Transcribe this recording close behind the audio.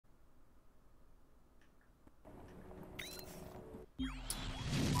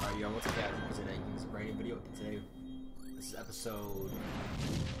Yo, what's up guys, today it's a brand new video. Today, this is episode,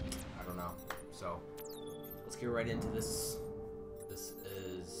 I don't know, so let's get right into this. This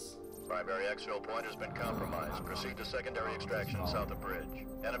is... Primary exfil point has been compromised. Proceed to secondary extraction south of bridge.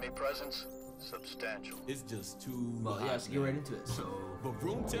 Enemy presence, substantial. It's just too Well, yeah, let's get right into it. So, but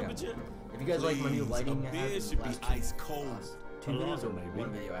room temperature? If you guys like my new lighting, a I have beer the should be last ice cold. two videos or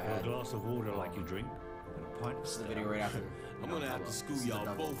one video I Or a had. glass of water like you drink, and a pint of This is the stout. video right after. I'm gonna have to school y'all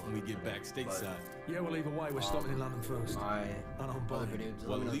both when we get back stateside. Yeah, well, either way, we're stopping in London first. My And I'm other buying. video, just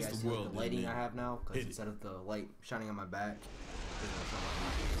Well, let me at know least guys the see world the lighting didn't I have now, because hit it. instead of the light shining on my back, it's gonna shine on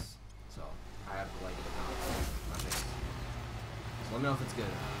my face. So I have the light on my face. So let me know if it's good.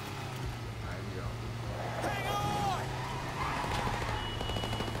 Alright, here we go. Hang on!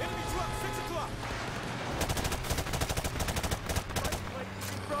 Enemy truck, 6 o'clock! Base plate, this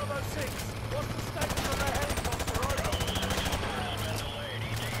is Bravo 6. What's the status of their helicopter? Over.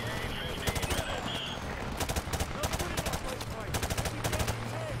 Not good enough, base plate. Enemy down to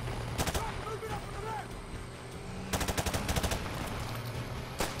 10. Truck moving up on the left!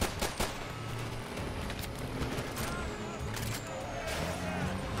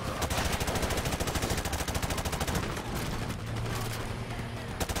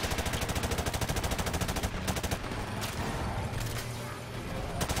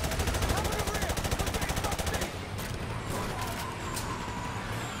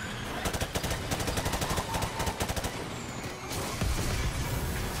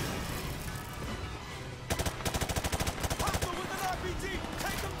 Hostile with an RPG!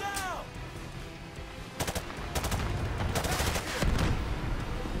 Take them down!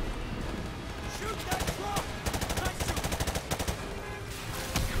 Shoot that truck! Nice shoot!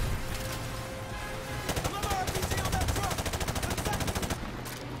 Another RPG on that truck! Attack!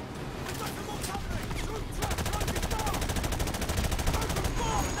 We've got some more company! Shoot truck! Closing down! Open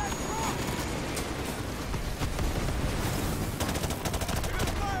fire on that truck! They're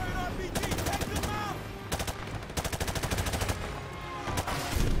gonna fire an RPG! Take them out!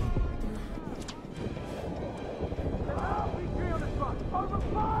 RPG on the truck! Open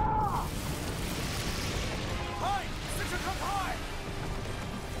fire! High! 6 o'clock high!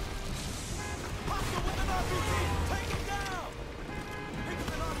 Hostile with an RPG! Take him down! Pick up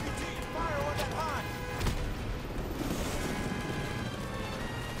an RPG and fire on that high!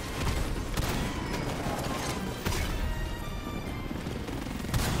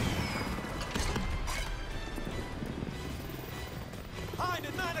 Hind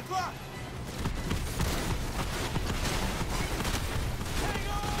at 9 o'clock! Hang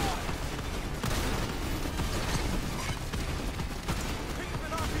on! Pick up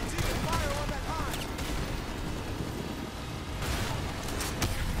an RPG and fire on that hind!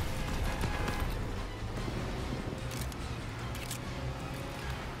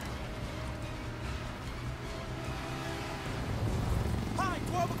 Hind,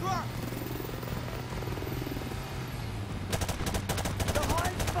 12 o'clock! The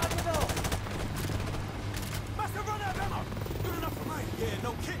hind's fucking off! Must have run out of ammo! Good enough for me! Yeah,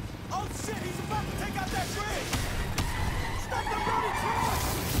 no kidding! Oh shit, he's about to take out that bridge! Stop the bloody truck!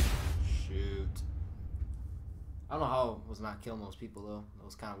 Shoot. I don't know how I was not killing those people though. That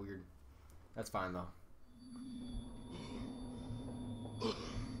was kind of weird. That's fine though.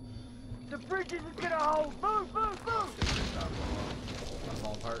 The bridge isn't gonna hold! Move, move, move! That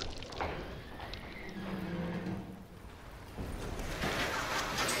fall apart.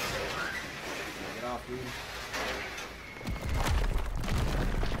 Get off, dude.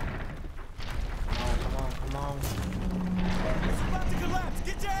 Come on, come on, come on. It's about to collapse!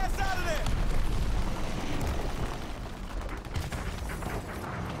 Get your ass out of there!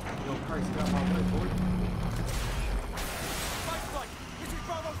 Yo, Christ, get out my way, boy. Base flight, this is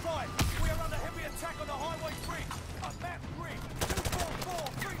Bravo 5. We are under heavy attack on the highway bridge. A map bridge. 244,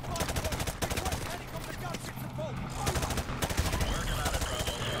 354. Request helicopter gunship support. Over. Working on it,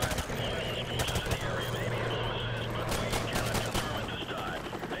 Bravo 5. Specialist forces in the area may be in forces, but we cannot confirm at this time.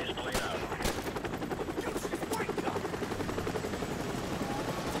 Base plate out. Gunship, wake up!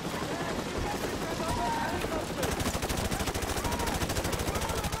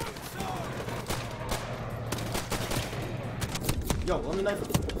 Yo, let me knife him.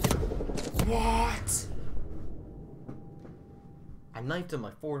 What? I knifed him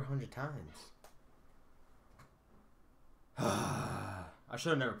like 400 times. I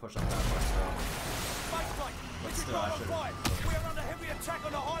should have never pushed up that much, though. Base flight, this is still, I Bravo should've- 5. We are under heavy attack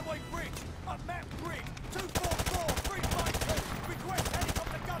on the highway bridge. A map bridge. 244, 352. Request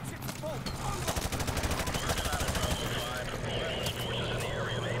helicopter gunship support. Over. Working on it, Bravo 5. Specialist forces in the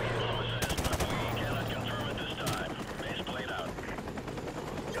area may be in forces, but we cannot confirm at this time. Base plate out.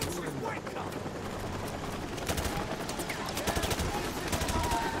 Gunship,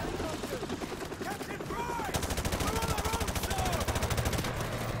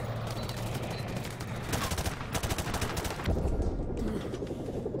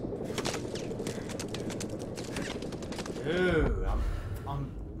 Dude, I'm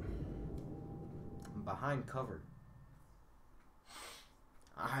behind cover.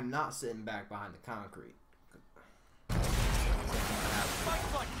 I'm not sitting back behind the concrete. Fight,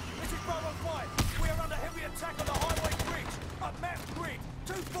 fight! This is Bravo 5. We are under heavy attack on the highway bridge. Up map grid.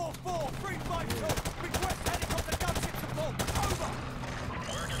 244 352. Request helicopter gunship support. Over.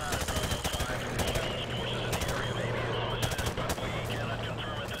 Working on it, Bravo 5. Wireless forces in the area may be influences, but we cannot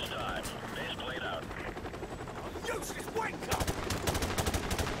confirm at this time. Base played out. Useless wanker!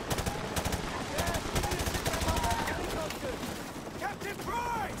 Captain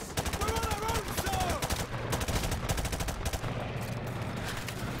Price! We're on our own, sir!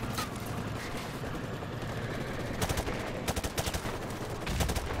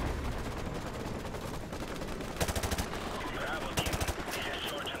 Bravo team, this is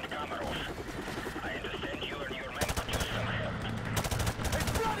Sergeant Kamarov. I understand you and your men could use some help.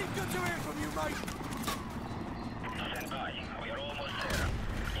 It's bloody good to hear from you, mate! Stand by. We are almost there.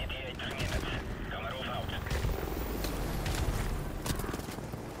 ETA 3 minutes. Kamarov out.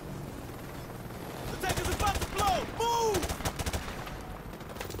 The tanker's about to blow! Move!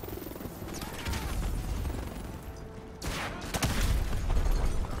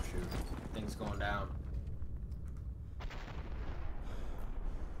 Oh shoot. Things going down.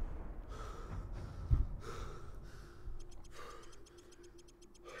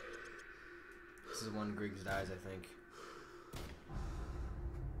 This is when Griggs dies, I think.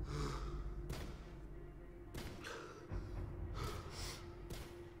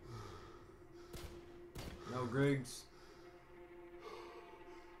 No, Griggs.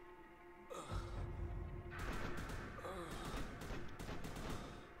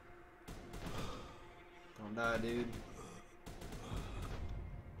 Don't die, dude.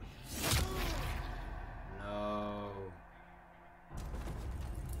 No.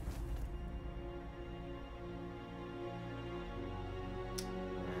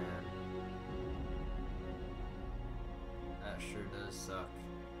 Man. That sure does suck.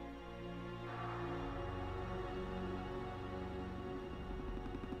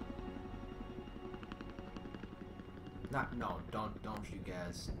 No, don't shoot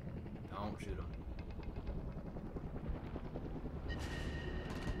guys. Don't shoot them.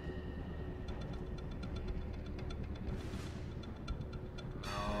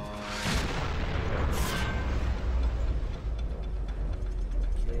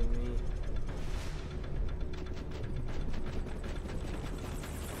 Kidding me?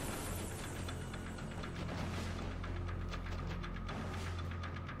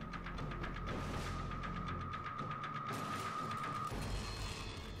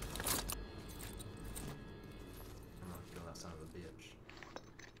 I'm gonna kill that son of a bitch.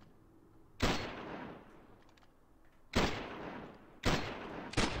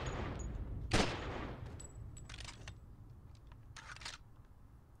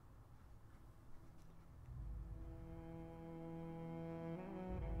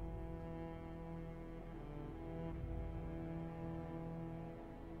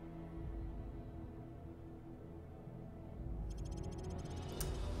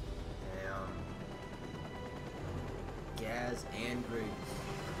 Damn. Gaz and Griggs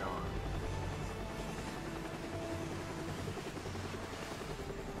are gone.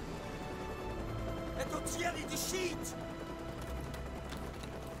 Это цели the sheet!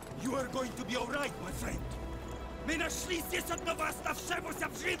 You are going to be alright, my friend! Мы нашли здесь одного оставшегося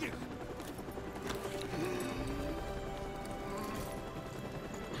в живых!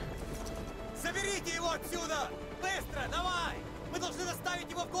 Заберите его отсюда! Быстро, давай! Мы должны доставить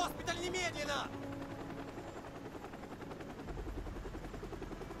его в госпиталь немедленно!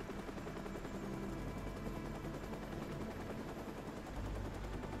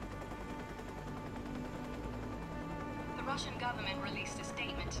 The Russian government released a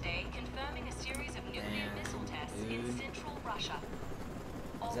statement today confirming a series of nuclear Damn, missile tests in dude. central Russia.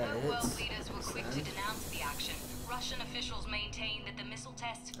 that Although it? world leaders were quick to Sad. denounce the action, Russian officials maintain that the missile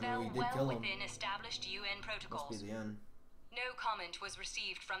tests I mean, fell we did well kill 'em. within established UN Must protocols. be the end. No comment was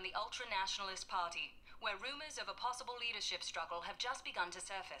received from the ultra-nationalist party, where rumors of a possible leadership struggle have just begun to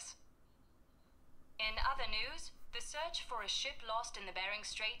surface. In other news, the search for a ship lost in the Bering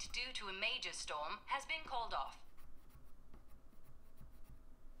Strait due to a major storm has been called off.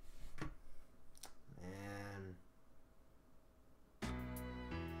 Man.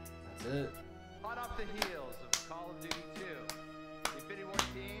 That's it. Hot off the heels of Call of Duty 2, the Infinity Ward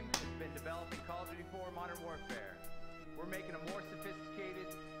team has been developing Call of Duty 4 Modern Warfare. We're making a more sophisticated,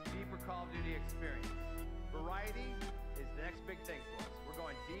 deeper Call of Duty experience. Variety is the next big thing for us. We're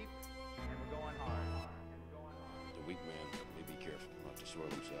going deep, and we're going hard. The weak man may be careful not to soil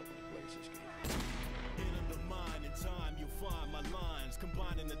himself when he plays this game. In undermining time, you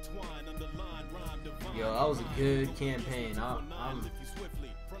Yo, that was a good campaign.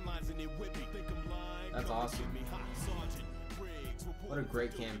 That's awesome. What a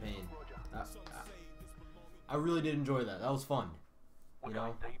great campaign. I really did enjoy that. That was fun. You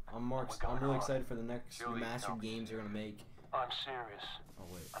know, I'm really excited for the next remastered games they're gonna make. I'm serious. Oh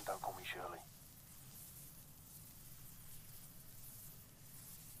wait. And don't call me Shirley.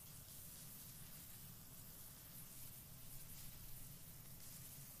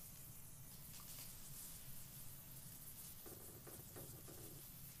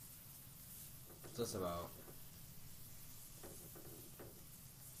 What's this about?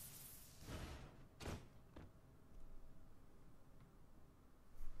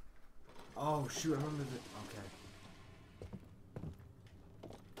 Oh shoot, I remember the okay.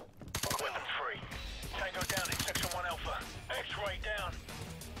 Weapon free. Tango down in section 1 Alpha. X-ray down.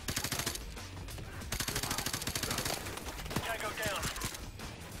 Tango down.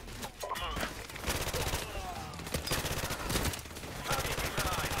 Move. Target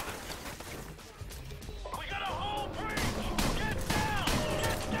denied. We got a whole breach! Get down!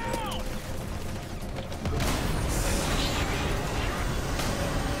 Get down!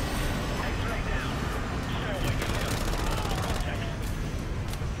 X-ray down. Stairway clear. Contact.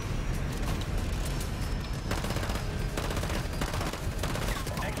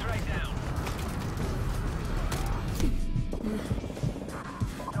 X-ray down.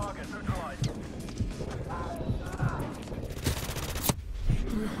 Target neutralized.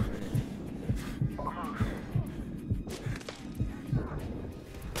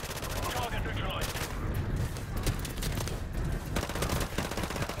 Target neutralized.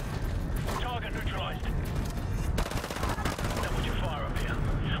 Target neutralized. Now put your fire up here.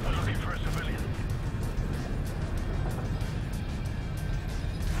 We're looking for a civilian.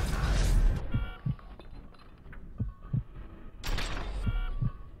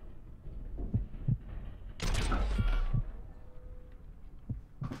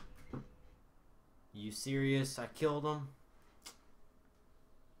 You serious? I killed him?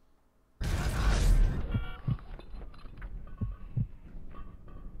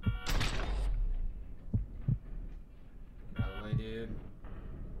 Out of the way, dude.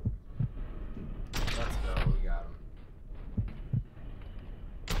 Let's go, we got him.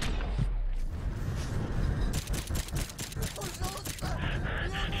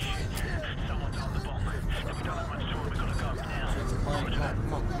 Someone's on the bomb. If we don't have much to it, we gotta go now.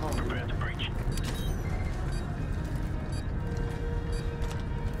 Come on, come on. Prepare to breach.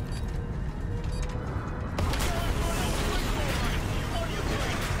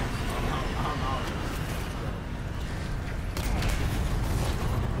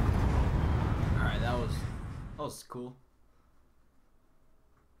 Alright, that was cool.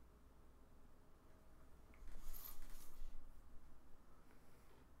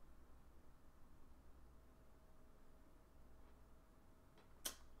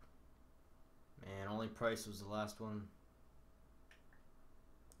 Man, only Price was the last one.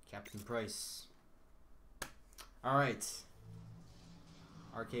 Captain Price. Alright.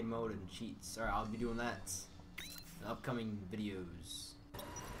 Arcade mode and cheats. Alright, I'll be doing that in upcoming videos.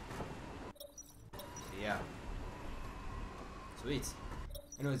 So yeah. Sweet.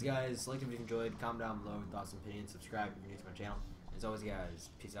 Anyways guys, like if you enjoyed, comment down below with thoughts and opinions, subscribe if you're new to my channel. As always guys,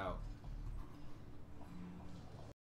 peace out.